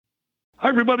Hi,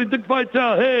 everybody. Dick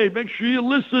Vitale. Hey, make sure you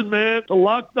listen, man. The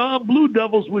Locked On Blue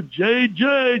Devils with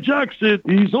J.J. Jackson.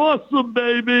 He's awesome,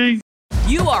 baby.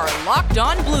 You are Locked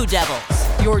On Blue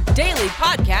Devils, your daily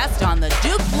podcast on the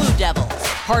Duke Blue Devils,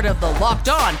 part of the Locked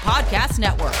On Podcast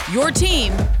Network, your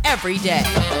team every day.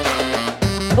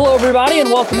 Hello, everybody, and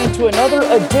welcome into another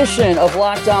edition of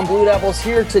Locked On Blue Devils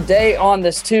here today on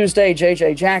this Tuesday.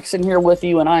 J.J. Jackson here with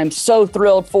you, and I am so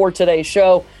thrilled for today's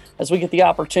show as we get the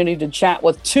opportunity to chat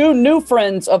with two new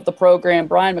friends of the program,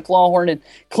 Brian McLawhorn and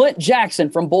Clint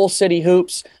Jackson from Bull City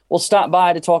Hoops. We'll stop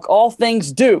by to talk all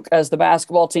things Duke as the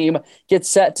basketball team gets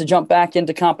set to jump back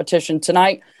into competition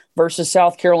tonight versus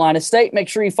South Carolina State. Make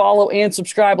sure you follow and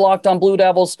subscribe Locked On Blue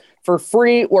Devils for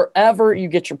free wherever you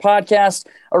get your podcast.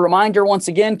 A reminder, once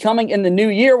again, coming in the new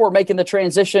year, we're making the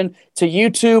transition to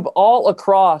YouTube all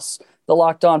across the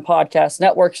Locked On Podcast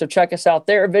Network. So check us out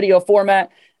there, video format,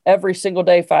 every single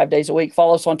day, 5 days a week.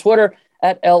 Follow us on Twitter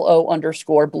at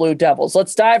LO_Blue Devils.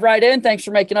 Let's dive right in. Thanks for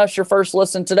making us your first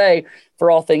listen today for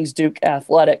all things Duke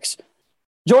athletics.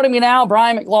 Joining me now,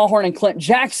 Brian McLawhorn and Clint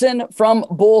Jackson from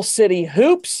Bull City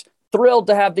Hoops. Thrilled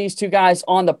to have these two guys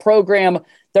on the program.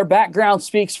 Their background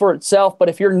speaks for itself, but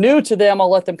if you're new to them, I'll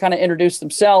let them kind of introduce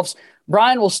themselves.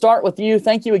 Brian, we'll start with you.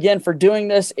 Thank you again for doing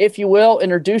this. If you will,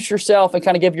 introduce yourself and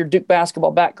kind of give your Duke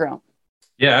basketball background.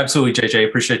 Yeah, absolutely, JJ.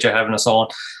 Appreciate you having us on.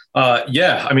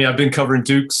 I've been covering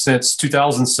Duke since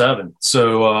 2007.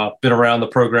 So been around the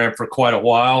program for quite a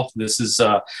while. This is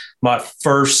my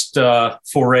first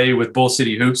foray with Bull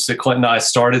City Hoops that Clint and I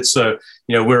started. So,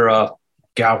 we're,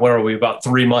 where are we? About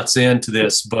 3 months into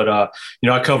this. But,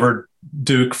 I covered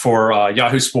Duke for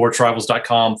Yahoo Sports,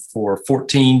 Rivals.com for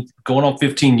going on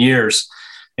 15 years.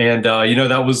 And,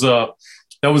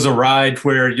 that was a ride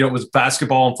where, it was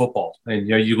basketball and football, and,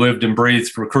 you lived and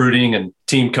breathed recruiting and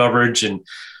team coverage, and,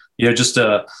 it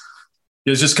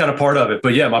was just kind of part of it.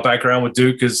 But yeah, my background with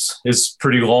Duke is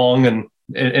pretty long and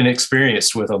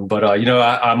experienced with them. But,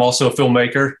 I'm also a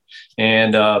filmmaker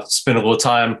and spent a little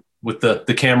time with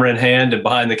the camera in hand and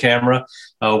behind the camera,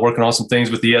 working on some things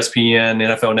with the ESPN,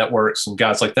 NFL networks, and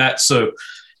guys like that. So,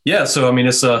 yeah, it's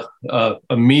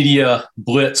a media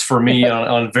blitz for me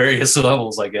on various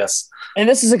levels, I guess. And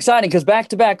this is exciting because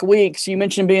back-to-back weeks, you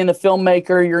mentioned being the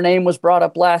filmmaker. Your name was brought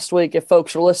up last week if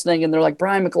folks are listening and they're like,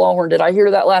 Brian McLawhorn, did I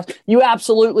hear that last? You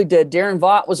absolutely did. Darren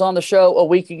Vaught was on the show a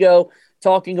week ago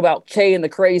talking about Kay and the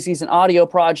Crazies, an audio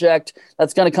project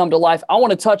that's going to come to life. I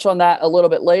want to touch on that a little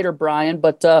bit later, Brian.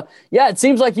 But, it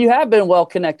seems like you have been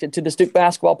well-connected to the Duke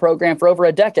basketball program for over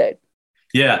a decade.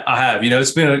 Yeah, I have.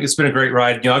 It's been a great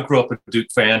ride. I grew up a Duke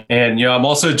fan, and I'm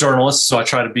also a journalist, so I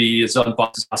try to be as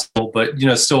unbiased as possible. But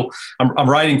still, I'm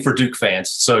writing for Duke fans,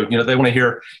 so they want to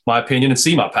hear my opinion and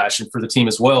see my passion for the team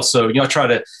as well. So I try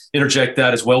to interject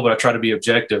that as well, but I try to be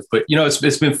objective. But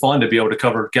it's been fun to be able to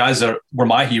cover guys that were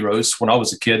my heroes when I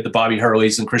was a kid, the Bobby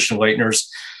Hurleys and Christian Laettners,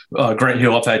 Grant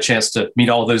Hill. I've had a chance to meet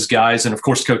all of those guys, and of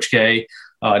course, Coach K.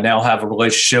 Now have a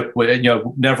relationship with,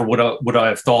 never would I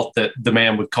have thought that the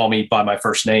man would call me by my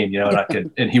first name,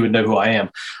 and he would know who I am.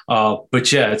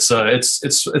 But yeah, it's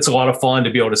a lot of fun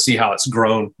to be able to see how it's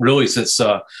grown really since,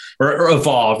 or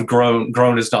evolved.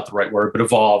 Grown is not the right word, but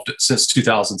evolved since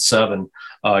 2007.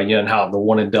 And how the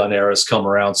one and done era has come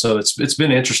around. So it's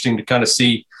been interesting to kind of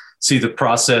see the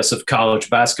process of college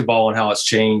basketball and how it's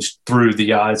changed through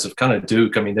the eyes of kind of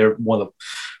Duke. I mean, they're one of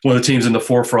the teams in the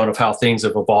forefront of how things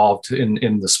have evolved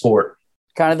in the sport.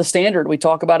 Kind of the standard. We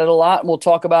talk about it a lot, and we'll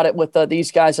talk about it with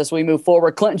these guys as we move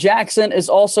forward. Clint Jackson is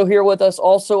also here with us,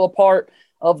 also a part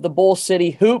of the Bull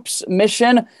City Hoops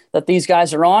mission that these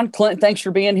guys are on. Clint, thanks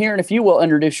for being here, and if you will,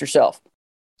 introduce yourself.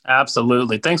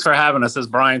 Absolutely. Thanks for having us. As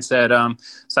Brian said,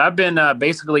 so I've been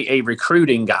basically a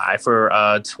recruiting guy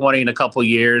for 20 and a couple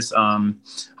years.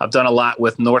 I've done a lot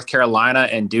with North Carolina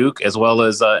and Duke, as well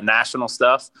as national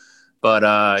stuff. But,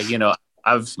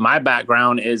 my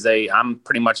background is I'm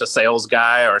pretty much a sales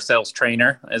guy or a sales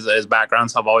trainer as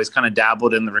background. So I've always kind of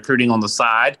dabbled in the recruiting on the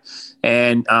side.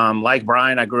 And like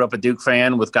Brian, I grew up a Duke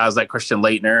fan with guys like Christian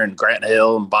Laettner and Grant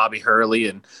Hill and Bobby Hurley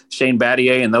and Shane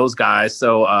Battier and those guys.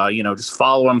 So, just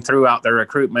follow them throughout their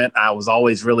recruitment. I was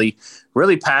always really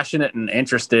passionate and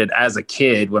interested as a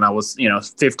kid when I was,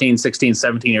 15, 16,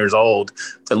 17 years old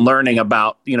to learning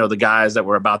about, the guys that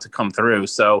were about to come through.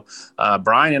 So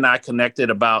Brian and I connected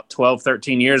about 12,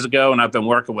 13 years ago, and I've been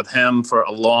working with him for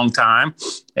a long time.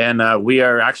 And we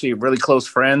are actually really close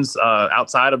friends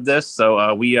outside of this.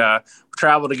 So we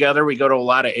travel together. We go to a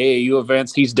lot of AAU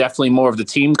events. He's definitely more of the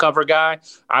team cover guy.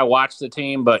 I watch the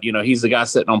team, but, he's the guy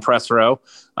sitting on press row.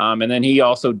 And then he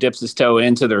also dips his toe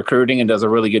into the recruiting and does a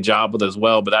really good job with it as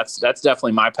well. But that's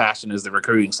definitely my passion, is the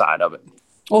recruiting side of it.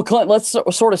 Well, Clint, let's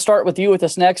sort of start with you with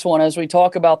this next one as we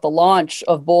talk about the launch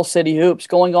of Bull City Hoops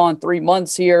going on 3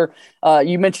 months here.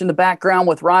 You mentioned the background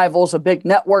with Rivals, a big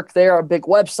network there, a big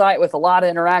website with a lot of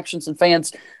interactions and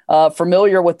fans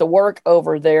familiar with the work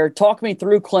over there. Talk me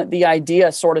through, Clint, the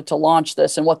idea sort of to launch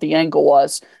this and what the angle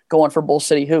was going for Bull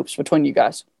City Hoops between you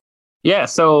guys. Yeah,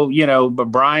 so, but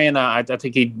Brian, I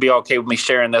think he'd be okay with me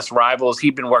sharing this. Rivals,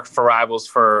 he'd been working for Rivals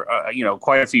for,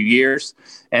 quite a few years.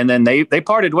 And then they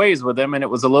parted ways with him, and it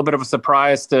was a little bit of a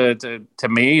surprise to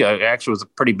me. Actually, it was a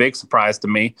pretty big surprise to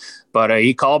me. But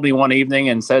he called me one evening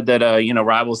and said that,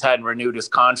 Rivals hadn't renewed his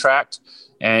contract.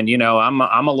 And, I'm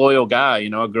a loyal guy.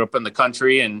 I grew up in the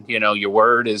country, and, your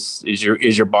word is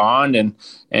your bond.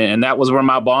 And that was where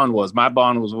my bond was. My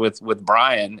bond was with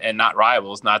Brian and not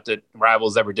Rivals. Not that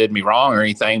Rivals ever did me wrong or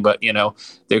anything, but,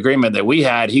 the agreement that we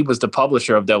had, he was the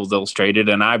publisher of Devils Illustrated,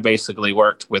 and I basically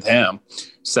worked with him.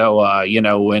 So,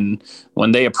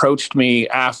 when they approached me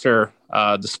after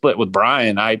the split with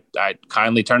Brian, I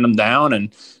kindly turned them down,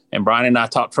 and Brian and I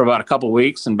talked for about a couple of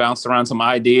weeks and bounced around some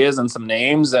ideas and some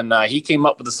names. And he came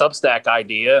up with the Substack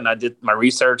idea, and I did my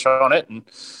research on it. And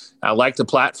I like the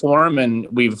platform, and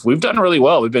we've done really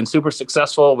well. We've been super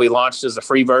successful. We launched as a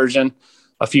free version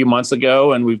a few months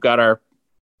ago, and we've got our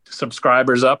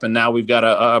subscribers up, and now we've got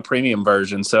a premium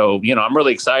version. So, I'm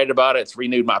really excited about it. It's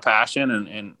renewed my passion.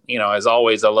 And as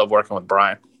always, I love working with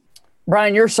Brian.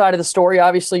 Brian, your side of the story,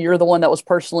 obviously you're the one that was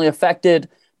personally affected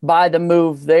by the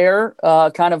move there.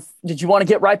 Did you want to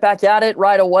get right back at it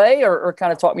right away, or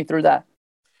kind of talk me through that?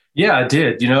 Yeah, I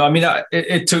did.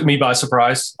 It took me by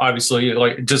surprise, obviously,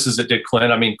 like just as it did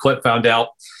Clint. Clint found out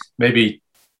maybe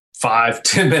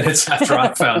 5-10 minutes after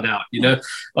I found out,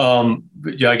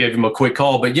 I gave him a quick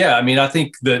call, but yeah, I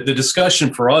think the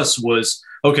discussion for us was,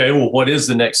 okay, well, what is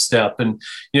the next step? And,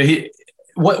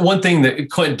 one thing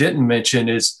that Clint didn't mention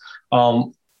is,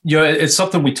 it's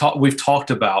something we've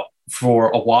talked about for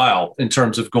a while in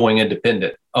terms of going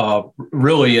independent,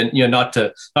 really. And, not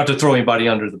to throw anybody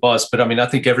under the bus, but I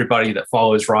think everybody that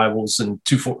follows Rivals and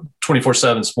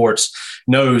 24/7 Sports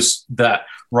knows that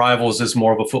Rivals is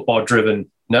more of a football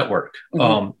driven network.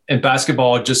 Mm-hmm. And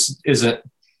basketball just isn't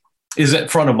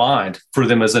front of mind for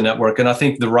them as a network. And I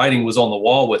think the writing was on the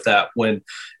wall with that when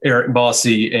Eric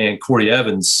Bosse and Corey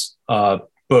Evans,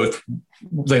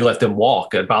 they let them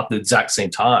walk at about the exact same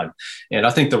time. And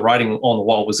I think the writing on the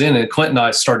wall was in, and Clint and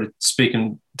I started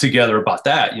speaking together about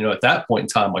that, at that point in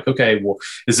time, like, okay, well,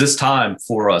 is this time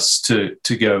for us to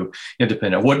go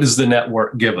independent? What does the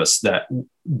network give us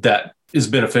that is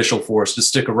beneficial for us to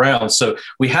stick around? So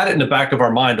we had it in the back of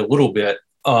our mind a little bit,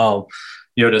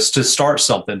 to start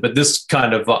something, but this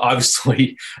kind of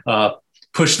obviously,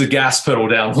 push the gas pedal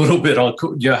down a little bit on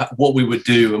what we would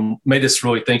do, and made us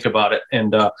really think about it.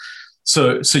 And,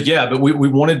 but we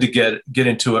wanted to get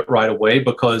into it right away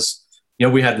because,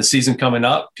 we had the season coming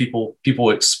up. People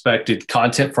expected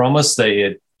content from us. They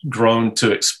had grown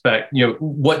to expect,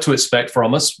 what to expect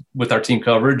from us with our team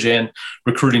coverage and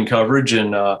recruiting coverage.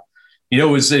 And,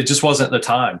 it just wasn't the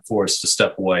time for us to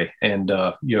step away and,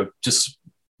 just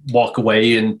walk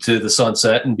away into the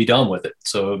sunset and be done with it.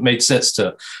 So it made sense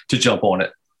to jump on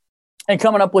it. And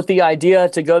coming up with the idea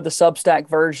to go the Substack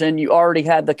version, you already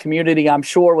had the community, I'm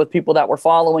sure, with people that were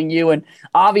following you and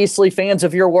obviously fans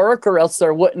of your work, or else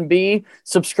there wouldn't be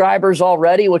subscribers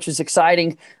already, which is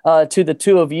exciting to the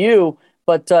two of you.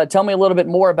 But tell me a little bit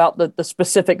more about the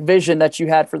specific vision that you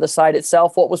had for the site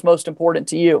itself. What was most important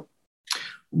to you?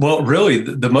 Well, really,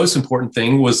 the most important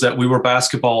thing was that we were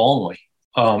basketball only.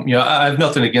 I have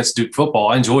nothing against Duke football.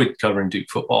 I enjoyed covering Duke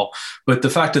football, but the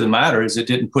fact of the matter is it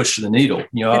didn't push the needle.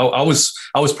 I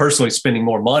was personally spending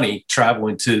more money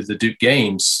traveling to the Duke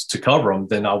games to cover them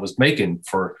than I was making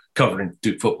for covering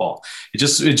Duke football. It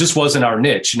just wasn't our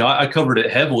niche. I covered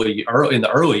it heavily in the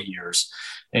early years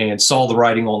and saw the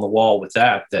writing on the wall with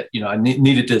that I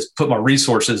needed to put my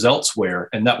resources elsewhere.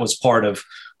 And that was part of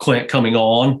Clint coming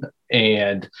on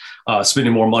and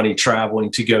spending more money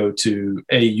traveling to go to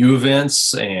AAU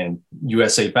events and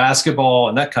USA basketball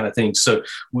and that kind of thing. So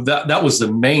that was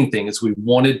the main thing, is we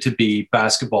wanted to be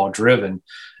basketball driven.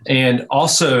 And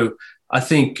also, I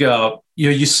think,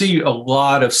 you see a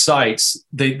lot of sites,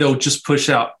 they'll just push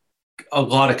out a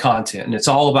lot of content, and it's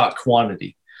all about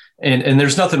quantity. And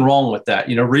there's nothing wrong with that.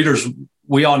 Readers,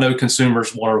 we all know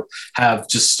consumers want to have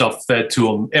just stuff fed to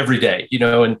them every day,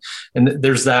 and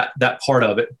there's that part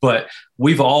of it. But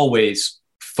we've always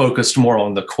focused more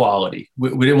on the quality. We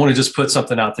didn't want to just put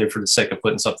something out there for the sake of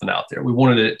putting something out there. We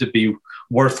wanted it to be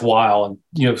worthwhile, and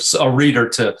a reader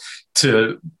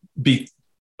to be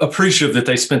appreciative that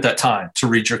they spent that time to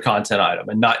read your content item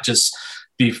and not just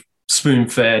be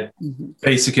spoon-fed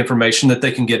basic information that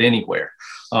they can get anywhere.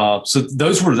 So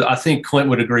those were, I think Clint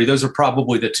would agree, those are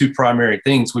probably the two primary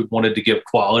things we wanted to give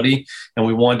quality, and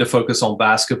we wanted to focus on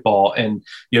basketball. And,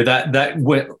 that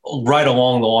went right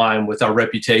along the line with our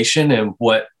reputation and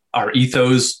what our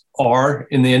ethos are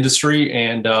in the industry.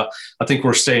 And I think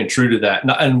we're staying true to that.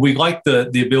 And we like the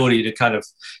ability to kind of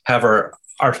have our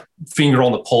finger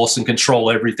on the pulse and control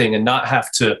everything and not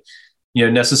have to,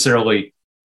 necessarily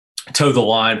toe the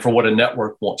line for what a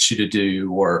network wants you to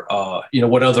do or,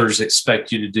 what others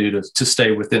expect you to do to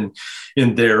stay within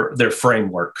their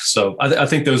framework. So I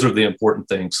think those are the important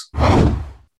things.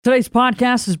 Today's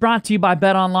podcast is brought to you by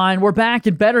BetOnline. We're back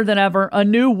and better than ever. A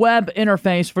new web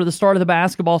interface for the start of the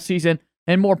basketball season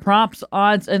and more props,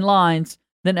 odds, and lines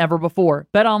than ever before.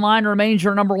 BetOnline remains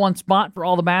your number one spot for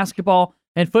all the basketball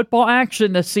and football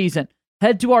action this season.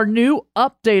 Head to our new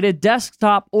updated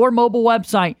desktop or mobile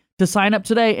website to sign up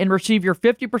today and receive your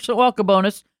 50% welcome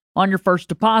bonus on your first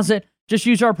deposit. Just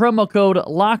use our promo code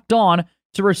LOCKEDON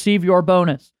to receive your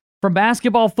bonus. From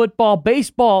basketball, football,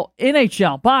 baseball,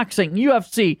 NHL, boxing,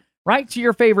 UFC, right to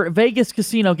your favorite Vegas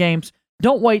casino games,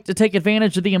 don't wait to take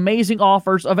advantage of the amazing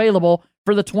offers available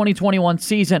for the 2021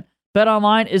 season.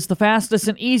 BetOnline is the fastest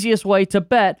and easiest way to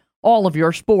bet all of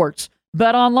your sports.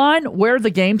 BetOnline, where the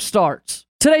game starts.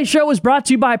 Today's show is brought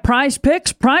to you by Prize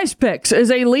Picks. Prize Picks is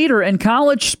a leader in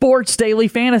college sports daily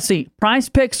fantasy. Prize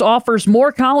Picks offers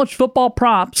more college football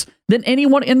props than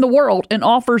anyone in the world and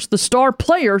offers the star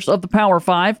players of the Power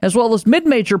 5 as well as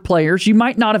mid-major players you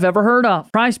might not have ever heard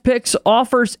of. Prize Picks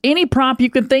offers any prop you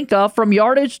can think of, from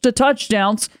yardage to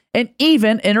touchdowns and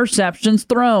even interceptions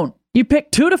thrown. You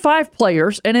pick 2 to 5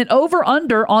 players and an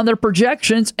over-under on their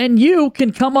projections, and you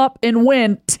can come up and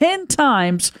win 10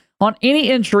 times on any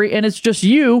entry, and it's just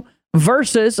you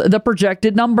versus the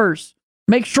projected numbers.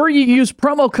 Make sure you use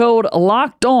promo code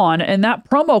LOCKEDON, and that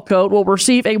promo code will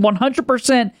receive a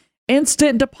 100%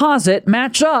 instant deposit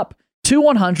match up to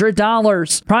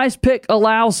 $100. Prize Pick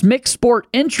allows mixed sport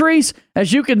entries,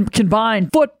 as you can combine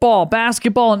football,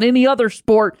 basketball, and any other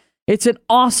sport. It's an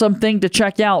awesome thing to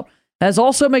check out. As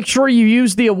also, make sure you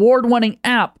use the award-winning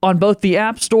app on both the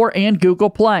App Store and Google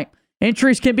Play.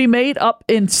 Entries can be made up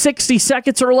in 60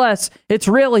 seconds or less. It's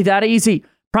really that easy.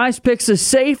 Prize Picks is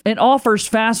safe and offers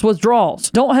fast withdrawals.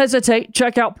 Don't hesitate.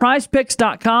 Check out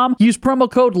prizepicks.com, use promo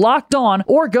code LOCKEDON,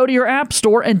 or go to your app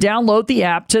store and download the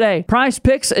app today. Prize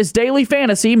Picks is daily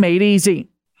fantasy made easy.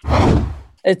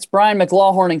 It's Brian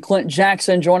McLaughlin and Clint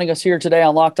Jackson joining us here today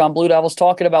on Locked On Blue Devils,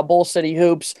 talking about Bull City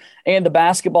Hoops and the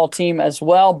basketball team as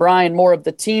well. Brian, more of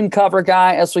the team cover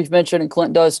guy, as we've mentioned, and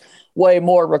Clint does way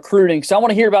more recruiting. So I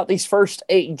want to hear about these first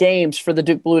 8 games for the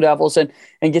Duke Blue Devils and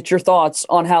get your thoughts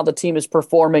on how the team is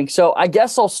performing. So I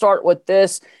guess I'll start with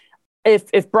this.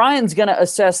 If Brian's going to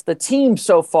assess the team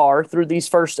so far through these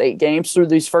first 8 games, through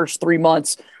these first 3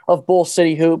 months of Bull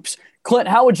City Hoops, Clint,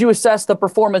 how would you assess the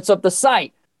performance of the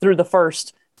site through the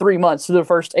first 3 months, through the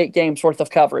first 8 games worth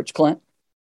of coverage, Clint?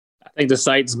 I think the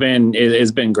site's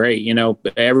has been great.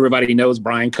 Everybody knows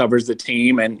Brian covers the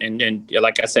team and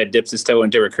like I said, dips his toe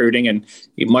into recruiting and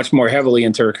much more heavily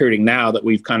into recruiting now that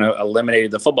we've kind of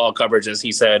eliminated the football coverage, as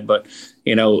he said. But,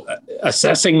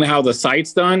 assessing how the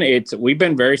site's done, we've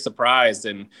been very surprised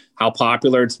in how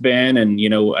popular it's been. And,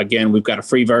 again, we've got a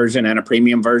free version and a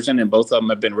premium version, and both of them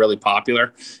have been really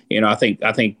popular. I think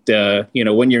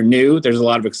when you're new, there's a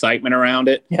lot of excitement around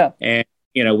it. Yeah. And,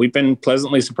 we've been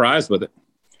pleasantly surprised with it.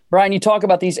 Brian, you talk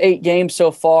about these 8 games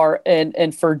so far,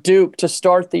 and for Duke to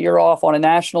start the year off on a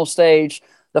national stage,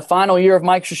 the final year of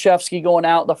Mike Krzyzewski going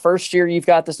out, the first year you've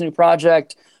got this new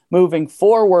project moving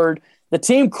forward. The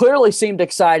team clearly seemed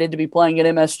excited to be playing at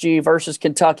MSG versus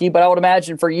Kentucky, but I would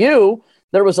imagine for you,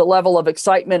 there was a level of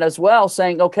excitement as well,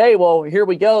 saying, okay, well, here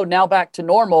we go, now back to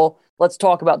normal. Let's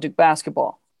talk about Duke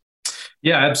basketball.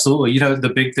 Yeah, absolutely.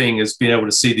 The big thing is being able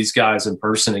to see these guys in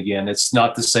person again. It's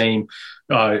not the same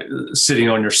sitting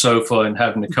on your sofa and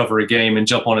having to cover a game and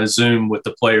jump on a Zoom with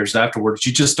the players afterwards.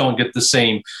 You just don't get the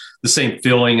same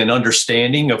feeling and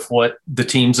understanding of what the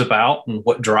team's about and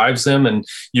what drives them. And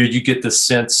you get the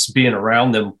sense being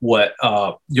around them, what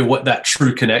that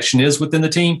true connection is within the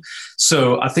team.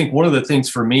 So I think one of the things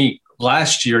for me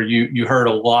last year, you heard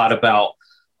a lot about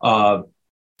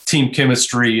team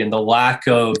chemistry and the lack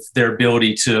of their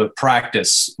ability to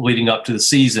practice leading up to the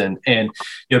season. And,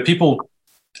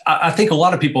 I think a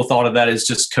lot of people thought of that as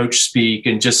just coach speak,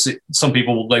 and just some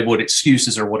people will label it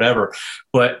excuses or whatever.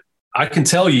 But I can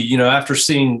tell you, after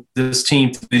seeing this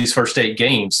team through these first 8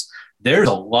 games, there's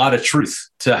a lot of truth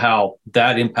to how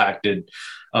that impacted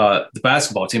the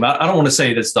basketball team. I don't want to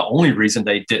say that's the only reason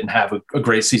they didn't have a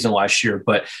great season last year,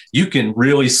 but you can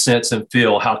really sense and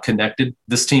feel how connected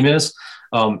this team is.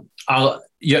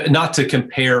 yeah, not to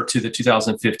compare to the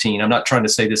 2015. I'm not trying to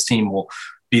say this team will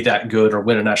be that good or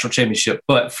win a national championship,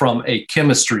 but from a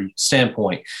chemistry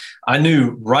standpoint, I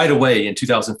knew right away in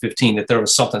 2015 that there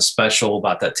was something special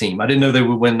about that team. I didn't know they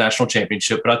would win a national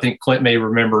championship, but I think Clint may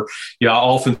remember, I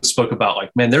often spoke about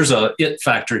like, man, there's a it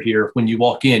factor here. When you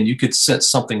walk in, you could sense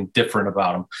something different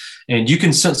about them, and you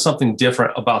can sense something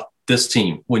different about this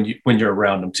team when you're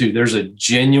around them too. There's a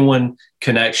genuine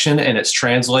connection, and it's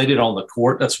translated on the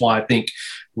court. That's why I think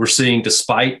we're seeing,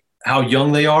 despite how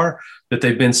young they are, that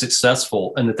they've been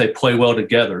successful and that they play well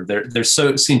together. They're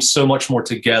so seems so much more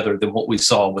together than what we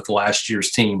saw with last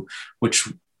year's team,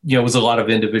 which was a lot of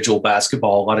individual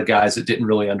basketball, a lot of guys that didn't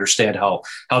really understand how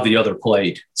the other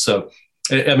played. So,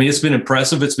 I mean, it's been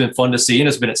impressive. It's been fun to see, and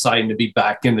it's been exciting to be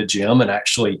back in the gym and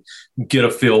actually get a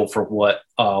feel for what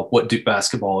Duke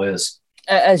basketball is.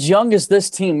 As young as this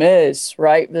team is,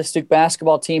 right, this Duke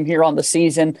basketball team here on the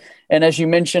season, and as you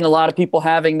mentioned, a lot of people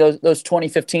having those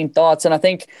 2015 thoughts, and I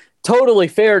think totally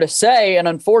fair to say, and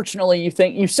unfortunately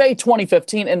you say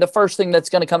 2015, and the first thing that's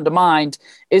going to come to mind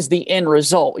is the end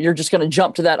result. You're just going to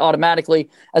jump to that automatically,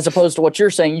 as opposed to what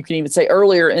you're saying. You can even say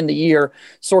earlier in the year,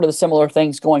 sort of the similar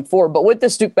things going forward. But with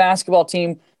this Duke basketball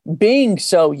team being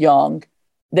so young,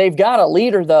 they've got a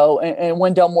leader, though, and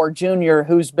Wendell Moore Jr.,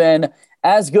 who's been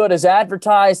as good as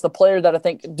advertised, the player that I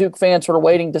think Duke fans were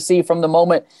waiting to see from the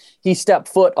moment he stepped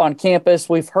foot on campus.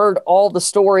 We've heard all the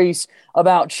stories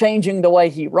about changing the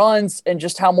way he runs and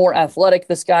just how more athletic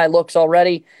this guy looks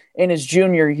already in his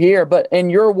junior year. But in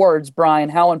your words, Brian,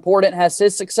 how important has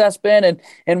his success been,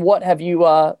 and what have you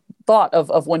thought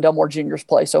of Wendell Moore Jr.'s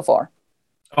play so far?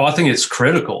 Oh, I think it's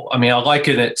critical. I mean, I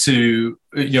liken it to,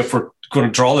 if we're going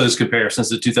to draw those comparisons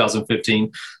to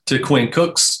 2015, to Quinn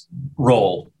Cook's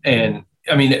role. And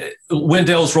I mean,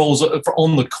 Wendell's roles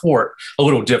on the court a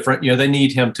little different. They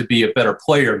need him to be a better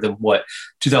player than what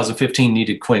 2015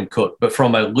 needed Quinn Cook. But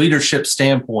from a leadership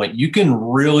standpoint, you can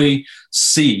really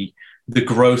see the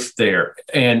growth there.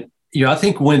 And I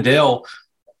think Wendell,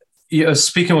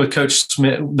 speaking with Coach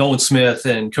Nolan Smith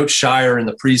and Coach Shire in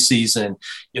the preseason,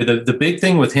 the big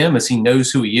thing with him is he knows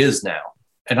who he is now.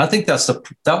 And I think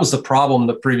that was the problem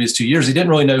the previous 2 years. He didn't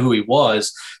really know who he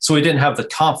was, so he didn't have the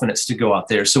confidence to go out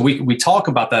there. So we talk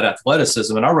about that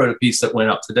athleticism, and I wrote a piece that went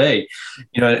up today.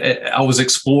 I was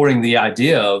exploring the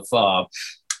idea of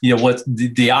what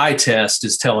the eye test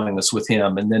is telling us with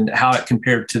him, and then how it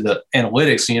compared to the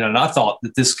analytics. And I thought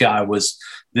that this guy was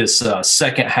this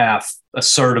second half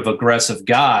assertive, aggressive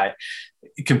guy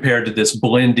compared to this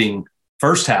blending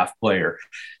first half player.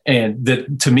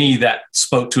 And to me, that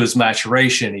spoke to his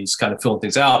maturation. He's kind of filling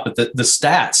things out, but the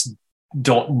stats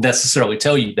don't necessarily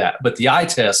tell you that. But the eye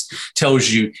test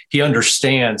tells you he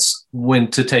understands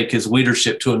when to take his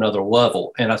leadership to another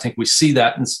level. And I think we see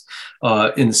that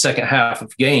in the second half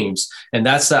of games. And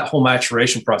that's that whole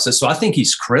maturation process. So I think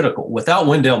he's critical. Without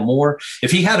Wendell Moore,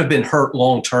 if he had been hurt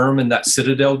long-term in that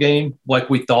Citadel game, like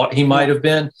we thought he might have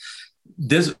been,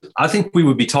 I think we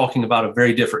would be talking about a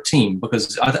very different team,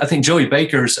 because I think Joey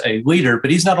Baker's a leader,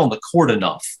 but he's not on the court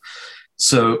enough.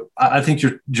 So I think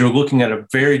you're looking at a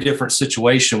very different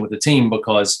situation with the team,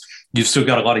 because you've still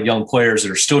got a lot of young players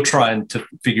that are still trying to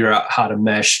figure out how to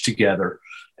mesh together.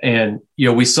 And,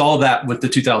 we saw that with the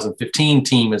 2015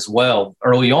 team as well.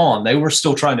 Early on, they were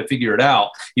still trying to figure it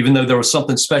out. Even though there was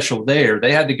something special there,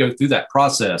 they had to go through that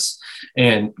process.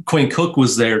 And Quinn Cook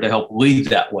was there to help lead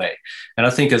that way. And I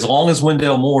think as long as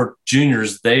Wendell Moore Jr.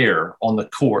 is there on the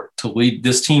court to lead,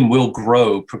 this team will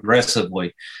grow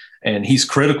progressively. And he's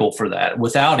critical for that.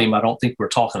 Without him, I don't think we're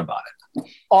talking about it.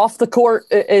 Off the court,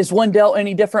 is Wendell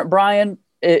any different, Brian?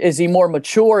 Is he more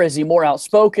mature? Is he more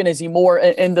outspoken? Is he more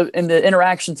in the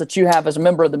interactions that you have as a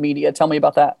member of the media? Tell me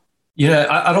about that.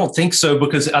 I don't think so,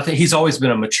 because I think he's always been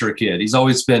a mature kid. He's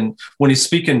always been, when he's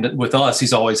speaking with us,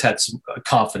 he's always had some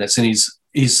confidence, and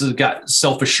he's got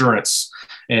self-assurance,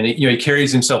 and he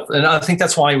carries himself. And I think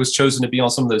that's why he was chosen to be on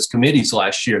some of those committees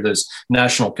last year, those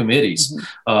national committees,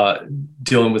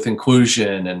 dealing with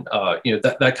inclusion and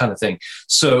that kind of thing.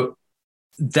 So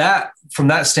that, from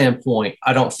that standpoint,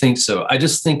 I don't think so. I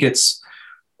just think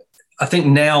I think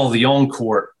now the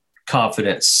on-court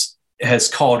confidence has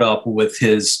caught up with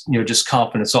his, just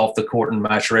confidence off the court and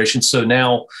maturation. So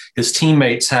now his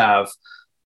teammates have,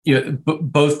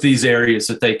 both these areas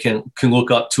that they can look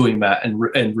up to him at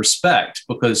and respect,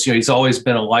 because, he's always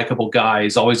been a likable guy.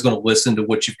 He's always going to listen to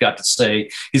what you've got to say.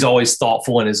 He's always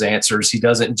thoughtful in his answers. He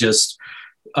doesn't just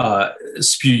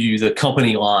spew you the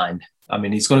company line. I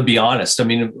mean, he's going to be honest. I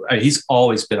mean, he's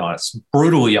always been honest,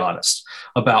 brutally honest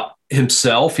about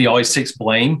himself. He always takes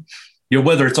blame,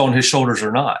 whether it's on his shoulders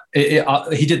or not.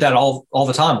 He did that all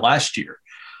the time last year.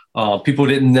 People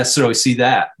didn't necessarily see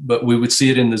that, but we would see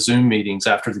it in the Zoom meetings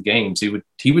after the games.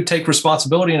 He would take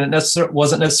responsibility, and it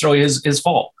wasn't necessarily his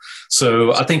fault.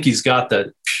 So I think he's got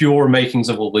the pure makings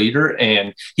of a leader,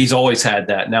 and he's always had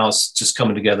that. Now it's just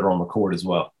coming together on the court as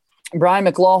well. Brian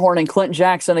McLawhorn and Clint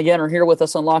Jackson, again, are here with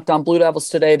us on Locked On Blue Devils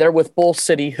today. They're with Bull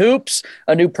City Hoops,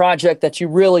 a new project that you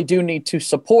really do need to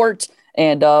support,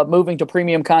 and moving to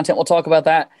premium content. We'll talk about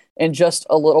that in just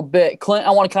a little bit. Clint,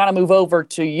 I want to kind of move over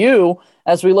to you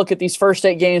as we look at these first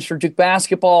 8 games for Duke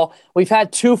basketball. We've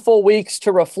had 2 full weeks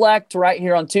to reflect right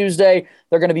here on Tuesday.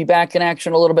 They're going to be back in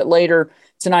action a little bit later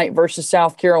tonight versus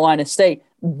South Carolina State.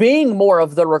 Being more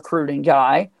of the recruiting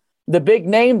guy, the big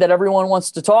name that everyone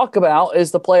wants to talk about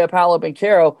is the play of Paolo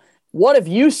Banchero. What have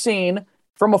you seen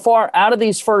from afar out of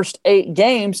these first 8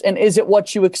 games, and is it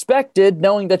what you expected,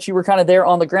 knowing that you were kind of there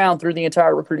on the ground through the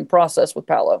entire recruiting process with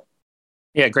Paolo?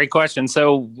 Yeah, great question.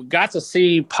 So we got to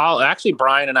see Paolo. Actually,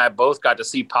 Brian and I both got to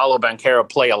see Paolo Banchero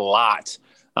play a lot.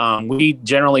 We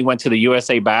generally went to the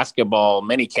USA Basketball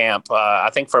mini camp, I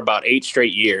think, for about 8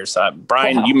 straight years.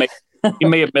 Brian, wow. You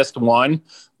may have missed one,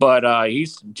 but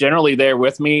he's generally there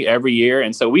with me every year.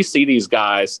 And so we see these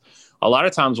guys a lot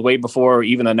of times way before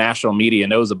even the national media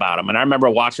knows about them. And I remember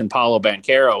watching Paolo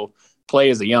Banchero play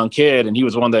as a young kid, and he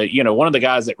was one of the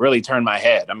guys that really turned my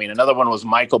head. I mean, another one was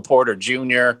Michael Porter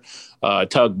Jr.,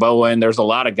 Tug Bowen. There's a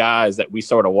lot of guys that we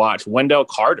sort of watch. Wendell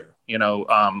Carter,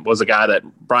 was a guy that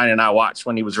Brian and I watched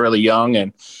when he was really young.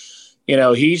 And,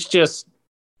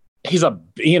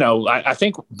 I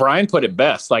think Brian put it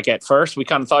best. Like at first we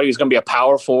kind of thought he was going to be a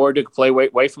power forward who could play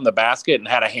away from the basket and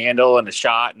had a handle and a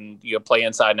shot and play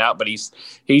inside and out. But he's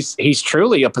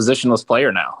truly a positionless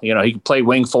player now. He can play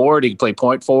wing forward, he can play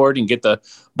point forward, and get the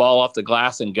ball off the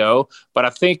glass and go. But I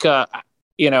think, I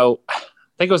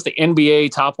think it was the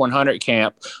NBA Top 100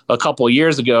 camp a couple of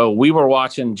years ago. We were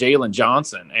watching Jalen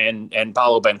Johnson and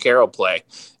Paolo Banchero play.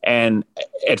 And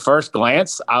at first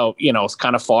glance, it's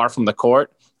kind of far from the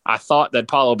court. I thought that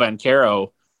Paolo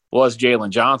Banchero was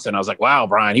Jalen Johnson. I was like, wow,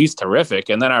 Brian, he's terrific.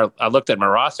 And then I looked at my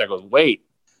roster. I go, wait,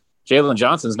 Jalen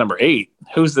Johnson's number 8.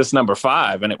 Who's this number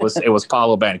 5? And it was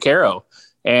Paolo Banchero.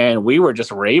 And we were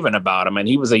just raving about him. And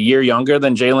he was a year younger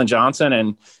than Jalen Johnson.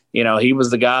 And, he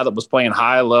was the guy that was playing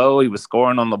high-low. He was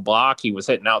scoring on the block. He was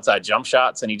hitting outside jump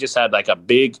shots. And he just had like a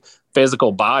big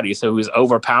physical body. So he was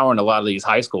overpowering a lot of these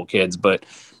high school kids. But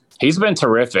he's been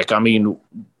terrific. I mean,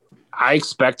 I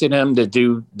expected him to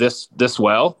do this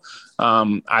well.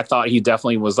 I thought he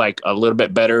definitely was like a little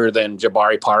bit better than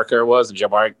Jabari Parker was.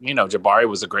 Jabari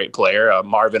was a great player, a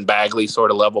Marvin Bagley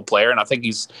sort of level player. And I think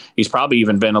he's probably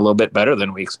even been a little bit better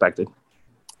than we expected.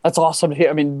 That's awesome to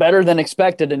hear. I mean, better than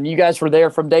expected. And you guys were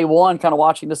there from day one, kind of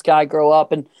watching this guy grow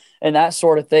up and that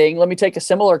sort of thing. Let me take a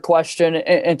similar question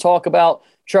and talk about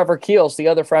Trevor Keels, the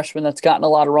other freshman that's gotten a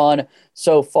lot of run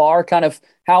so far, kind of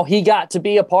how he got to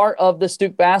be a part of this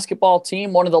Duke basketball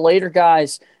team. One of the later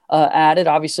guys added,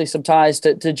 obviously some ties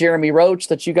to Jeremy Roach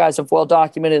that you guys have well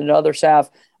documented and others have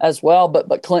as well.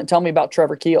 But Clint, tell me about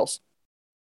Trevor Keels.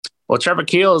 Well, Trevor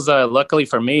Keels, luckily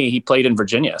for me, he played in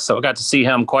Virginia. So I got to see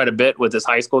him quite a bit with his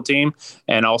high school team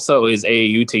and also his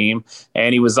AAU team.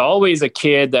 And he was always a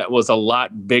kid that was a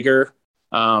lot bigger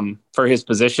for his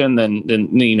position than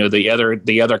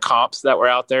the other comps that were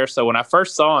out there. So when I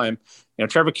first saw him,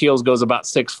 Trevor Keels goes about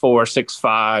 6'4",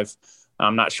 6'5".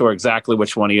 I'm not sure exactly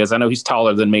which one he is. I know he's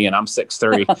taller than me, and I'm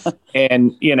 6'3".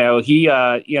 And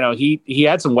he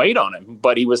had some weight on him,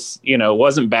 but he was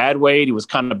wasn't bad weight. He was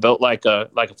kind of built like a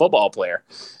football player,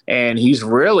 and he's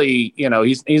really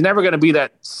he's never going to be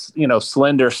that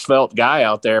slender, svelte guy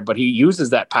out there, but he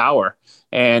uses that power.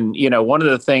 And one of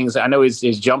the things I know his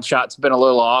jump shot's been a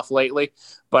little off lately,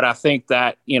 but I think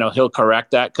that he'll correct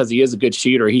that because he is a good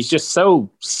shooter. He's just so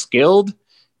skilled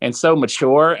and so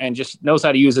mature and just knows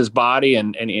how to use his body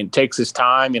and takes his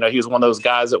time. He was one of those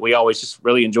guys that we always just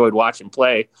really enjoyed watching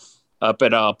play up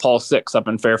at Paul Six up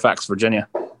in Fairfax, Virginia.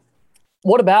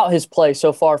 What about his play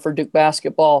so far for Duke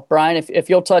basketball, Brian? If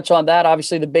you'll touch on that,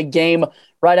 obviously the big game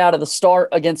right out of the start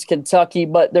against Kentucky,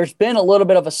 but there's been a little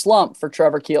bit of a slump for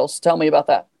Trevor Keels. Tell me about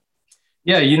that.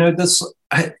 Yeah,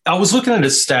 I was looking at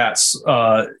his stats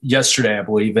yesterday, I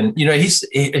believe, and he's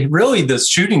really the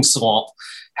shooting slump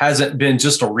hasn't been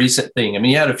just a recent thing. I mean,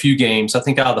 he had a few games. I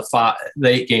think out of the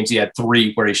 8 games, he had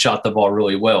 3 where he shot the ball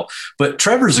really well. But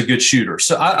Trevor's a good shooter,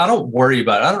 so I don't worry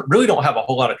about it. I really don't have a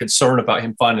whole lot of concern about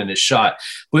him finding his shot.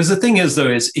 Because the thing is,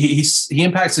 though, is he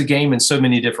impacts the game in so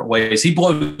many different ways. He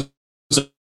blows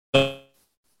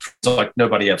like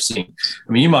nobody I've seen.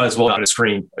 I mean, you might as well not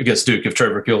screen against Duke if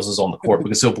Trevor Keels is on the court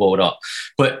because he'll blow it up.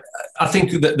 But I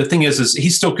think that the thing is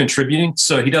he's still contributing,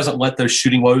 so he doesn't let those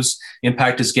shooting woes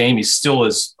impact his game. He still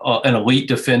is an elite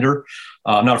defender.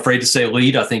 I'm not afraid to say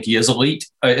elite. I think he is elite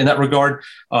in that regard.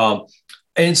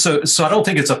 And so I don't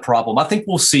think it's a problem. I think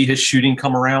we'll see his shooting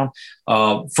come around.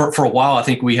 For a while, I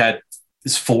think we had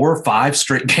 4 or 5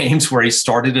 straight games where he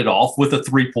started it off with a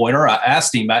three-pointer. I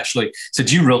asked him actually,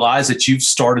 said, you realize that you've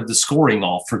started the scoring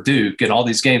off for Duke in all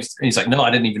these games? And he's like, no,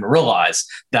 I didn't even realize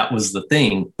that was the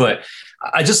thing. But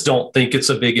I just don't think it's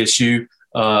a big issue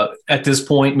at this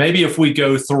point. Maybe if we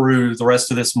go through the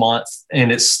rest of this month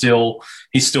and he's still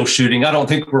shooting, I don't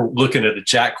think we're looking at a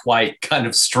Jack White kind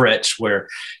of stretch where,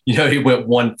 he went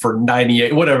 1 for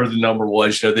 98, whatever the number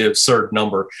was, the absurd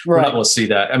number. Right. We're not going to see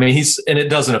that. I mean, and it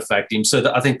doesn't affect him.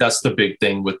 So I think that's the big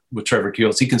thing with Trevor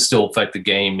Keels. He can still affect the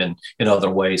game in other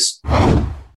ways.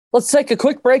 Let's take a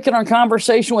quick break in our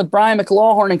conversation with Brian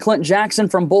McLawhorn and Clint Jackson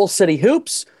from Bull City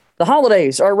Hoops. The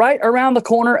holidays are right around the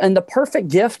corner, and the perfect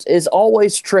gift is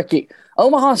always tricky.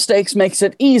 Omaha Steaks makes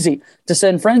it easy to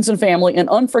send friends and family an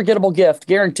unforgettable gift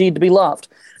guaranteed to be loved.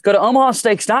 Go to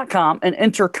omahasteaks.com and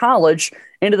enter college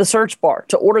into the search bar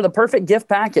to order the perfect gift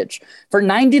package. For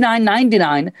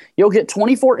 $99.99, you'll get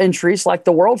 24 entries like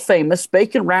the world-famous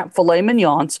bacon-wrapped filet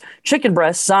mignons, chicken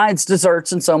breasts, sides,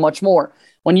 desserts, and so much more.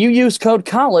 When you use code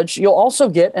COLLEGE, you'll also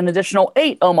get an additional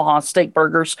 8 Omaha Steak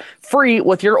burgers free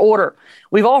with your order.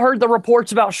 We've all heard the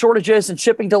reports about shortages and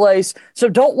shipping delays, so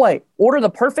don't wait. Order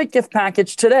the perfect gift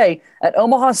package today at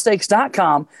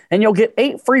omahasteaks.com, and you'll get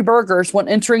 8 free burgers when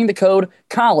entering the code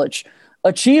COLLEGE.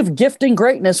 Achieve gifting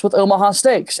greatness with Omaha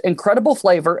Steaks. Incredible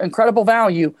flavor, incredible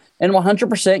value, and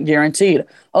 100% guaranteed.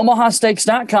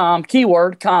 omahasteaks.com,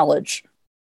 keyword college.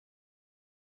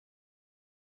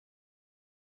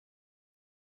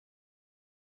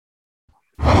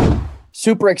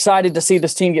 Super excited to see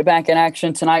this team get back in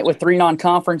action tonight with 3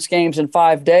 non-conference games in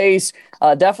 5 days.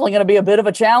 Definitely going to be a bit of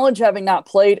a challenge, having not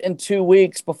played in 2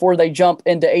 weeks before they jump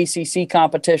into ACC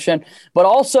competition. But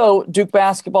also, Duke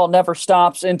basketball never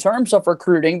stops in terms of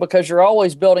recruiting because you're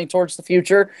always building towards the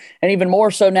future, and even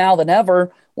more so now than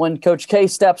ever when Coach K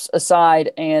steps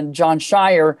aside and John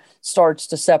Shire starts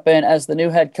to step in as the new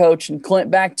head coach. And Clint,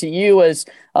 back to you, as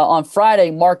on Friday,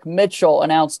 Mark Mitchell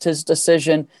announced his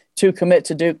decision to commit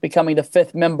to Duke, becoming the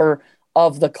 5th member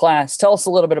of the class. Tell us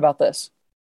a little bit about this.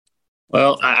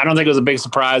 Well, I don't think it was a big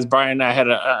surprise. Brian and I had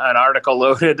an article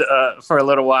loaded for a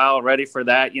little while, ready for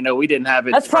that. We didn't have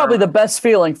it. That's probably the best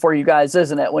feeling for you guys,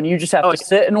 isn't it? When you just have to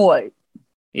sit and wait.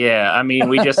 Yeah, I mean,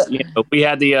 we just, we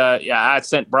had I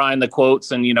sent Brian the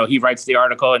quotes, and, he writes the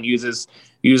article and uses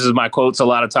my quotes a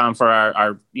lot of time for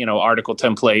our article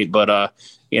template. But,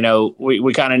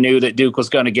 we kind of knew that Duke was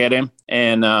going to get him.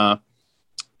 And,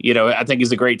 I think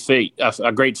he's a great fit.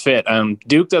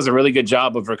 Duke does a really good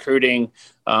job of recruiting.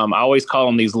 I always call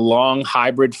them these long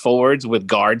hybrid forwards with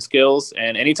guard skills.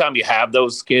 And anytime you have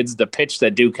those kids, the pitch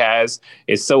that Duke has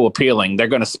is so appealing. They're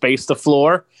going to space the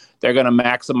floor. They're going to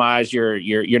maximize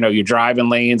your driving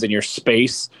lanes and your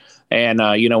space. And,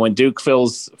 when Duke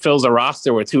fills a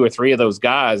roster with 2 or 3 of those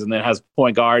guys and then has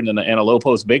point guard and a low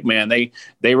post big man, they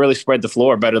really spread the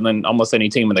floor better than almost any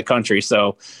team in the country.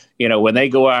 So, when they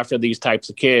go after these types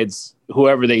of kids,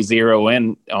 whoever they zero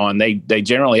in on, they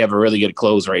generally have a really good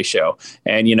close ratio.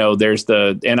 And, there's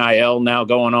the NIL now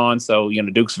going on. So,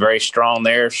 Duke's very strong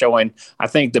there, showing, I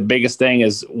think the biggest thing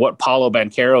is what Paulo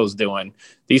Banchero is doing.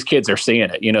 These kids are seeing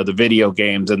it, the video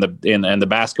games and the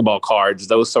basketball cards,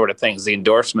 those sort of things, the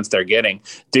endorsements they're getting.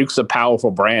 Duke's a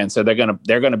powerful brand, so they're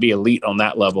gonna be elite on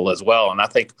that level as well. And I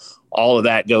think all of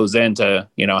that goes into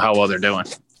how well they're doing.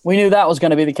 We knew that was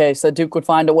going to be the case, that Duke would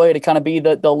find a way to kind of be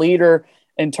the leader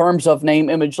in terms of name,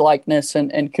 image, likeness,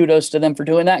 and kudos to them for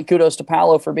doing that. And kudos to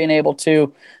Paolo for being able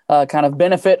to kind of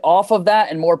benefit off of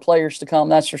that, and more players to come,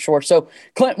 that's for sure. So,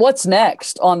 Clint, what's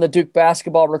next on the Duke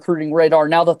basketball recruiting radar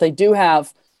now that they do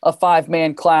have a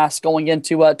 5-man class going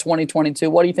into 2022?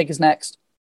 What do you think is next?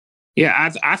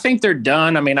 Yeah, I think they're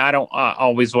done. I mean, I don't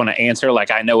always want to answer like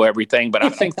I know everything, but I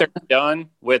think they're done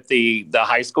with the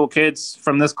high school kids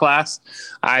from this class.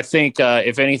 I think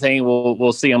if anything,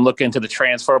 we'll see them look into the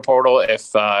transfer portal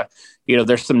if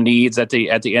there's some needs at the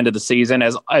end of the season.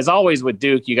 As always with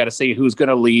Duke, you got to see who's going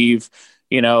to leave.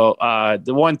 The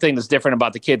one thing that's different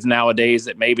about the kids nowadays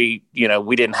that maybe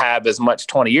we didn't have as much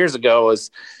 20 years ago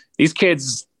is these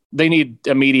kids, they need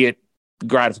immediate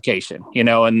gratification,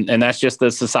 and that's just the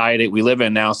society we live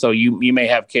in now. So you may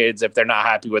have kids, if they're not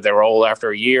happy with their role after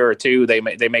a year or two, they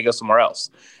may go somewhere else.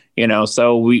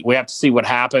 So we have to see what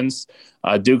happens.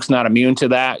 Duke's not immune to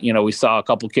that. We saw a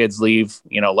couple kids leave,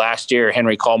 last year.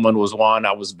 Henry Coleman was one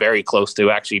I was very close to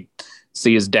actually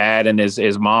see his dad and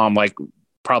his mom like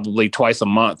probably twice a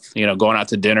month, going out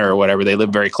to dinner or whatever. They live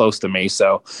very close to me.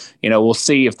 So, we'll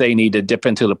see if they need to dip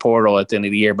into the portal at the end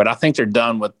of the year. But I think they're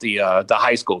done with the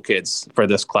high school kids for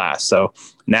this class. So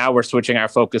now we're switching our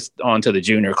focus onto the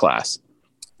junior class.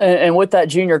 And with that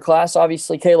junior class,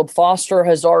 obviously Caleb Foster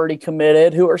has already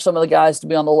committed. Who are some of the guys to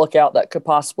be on the lookout that could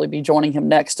possibly be joining him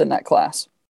next in that class?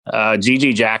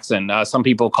 Gigi Jackson. Some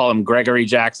people call him Gregory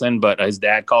Jackson, but his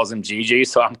dad calls him Gigi,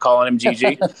 so I'm calling him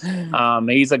Gigi.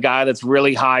 He's a guy that's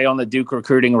really high on the Duke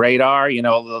recruiting radar. A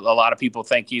lot of people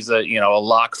think he's a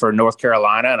lock for North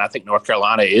Carolina, and I think North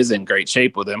Carolina is in great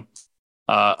shape with him.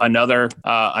 Another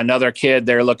kid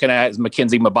they're looking at is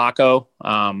Mackenzie Mabako.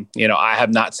 I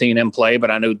have not seen him play, but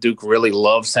I know Duke really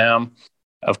loves him.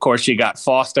 Of course, you got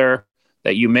Foster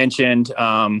that you mentioned.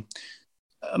 Matis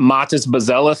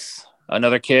Bazelis,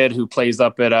 another kid who plays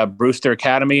up at Brewster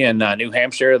Academy in New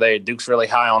Hampshire. Duke's really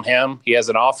high on him. He has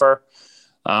an offer.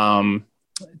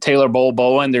 Taylor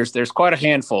Bowen. There's quite a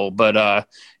handful, but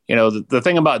the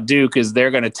thing about Duke is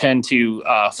they're going to tend to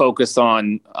focus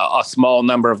on a small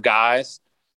number of guys.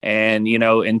 And,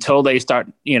 until they start,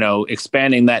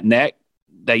 expanding that net,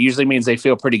 that usually means they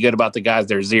feel pretty good about the guys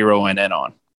they're zeroing in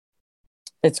on.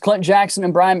 It's Clint Jackson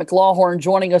and Brian McLawhorn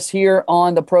joining us here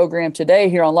on the program today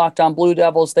here on Locked On Blue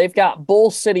Devils. They've got Bull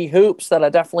City Hoops that I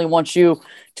definitely want you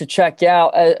to check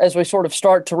out as we sort of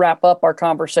start to wrap up our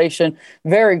conversation.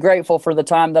 Very grateful for the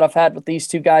time that I've had with these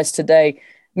two guys today,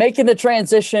 making the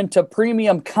transition to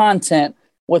premium content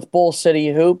with Bull City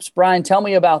Hoops. Brian, tell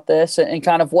me about this and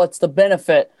kind of what's the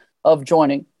benefit of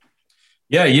joining.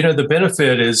 Yeah, the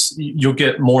benefit is you'll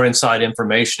get more inside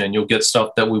information and you'll get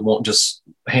stuff that we won't just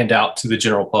hand out to the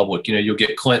general public. You'll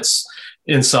get Clint's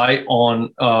insight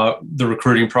on the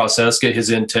recruiting process, get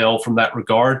his intel from that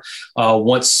regard.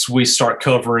 Once we start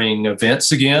covering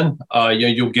events again,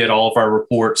 you'll get all of our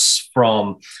reports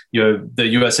from the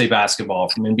USA Basketball,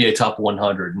 from NBA Top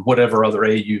 100, and whatever other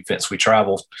AU events we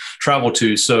travel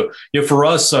to. So for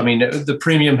us, the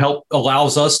premium help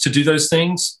allows us to do those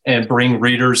things and bring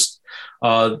readers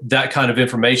that kind of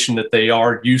information that they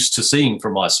are used to seeing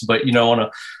from us. But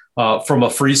from a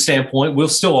free standpoint, we'll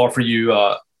still offer you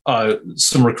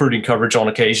some recruiting coverage on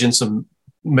occasion, some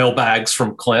mailbags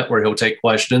from Clint where he'll take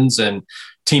questions and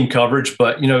team coverage.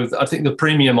 But, I think the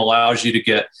premium allows you to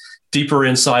get deeper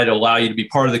insight, allow you to be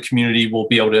part of the community. We'll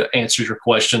be able to answer your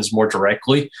questions more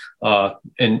directly.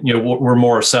 And we're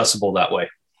more accessible that way.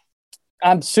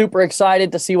 I'm super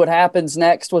excited to see what happens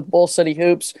next with Bull City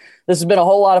Hoops. This has been a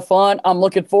whole lot of fun. I'm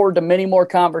looking forward to many more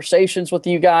conversations with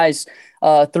you guys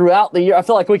throughout the year. I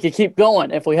feel like we could keep going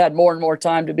if we had more and more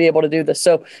time to be able to do this.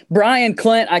 So, Brian,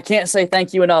 Clint, I can't say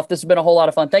thank you enough. This has been a whole lot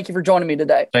of fun. Thank you for joining me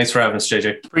today. Thanks for having us,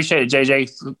 JJ. Appreciate it, JJ.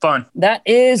 It's fun. That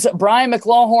is Brian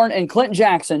McLawhorn and Clint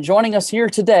Jackson joining us here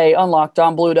today on Locked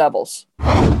On Blue Devils.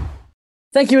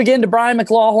 Thank you again to Brian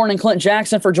McLawhorn and Clint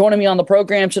Jackson for joining me on the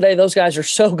program today. Those guys are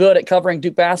so good at covering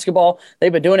Duke basketball.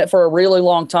 They've been doing it for a really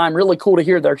long time. Really cool to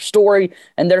hear their story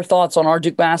and their thoughts on our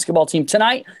Duke basketball team.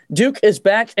 Tonight, Duke is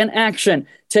back in action,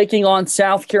 taking on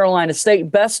South Carolina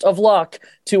State. Best of luck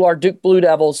to our Duke Blue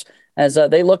Devils as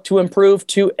they look to improve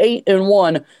to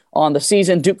 8-1 on the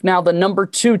season. Duke now the number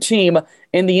 2 team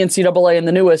in the NCAA in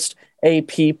the newest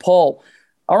AP poll.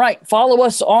 All right, follow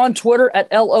us on Twitter at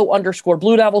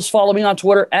LO_Blue Devils. Follow me on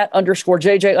Twitter at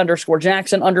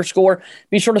 _JJ_Jackson_.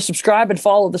 Be sure to subscribe and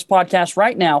follow this podcast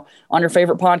right now on your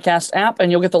favorite podcast app,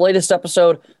 and you'll get the latest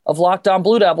episode of Locked On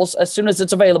Blue Devils as soon as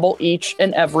it's available each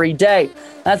and every day.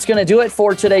 That's going to do it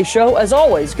for today's show. As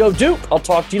always, go Duke. I'll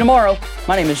talk to you tomorrow.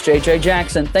 My name is JJ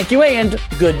Jackson. Thank you and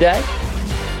good day.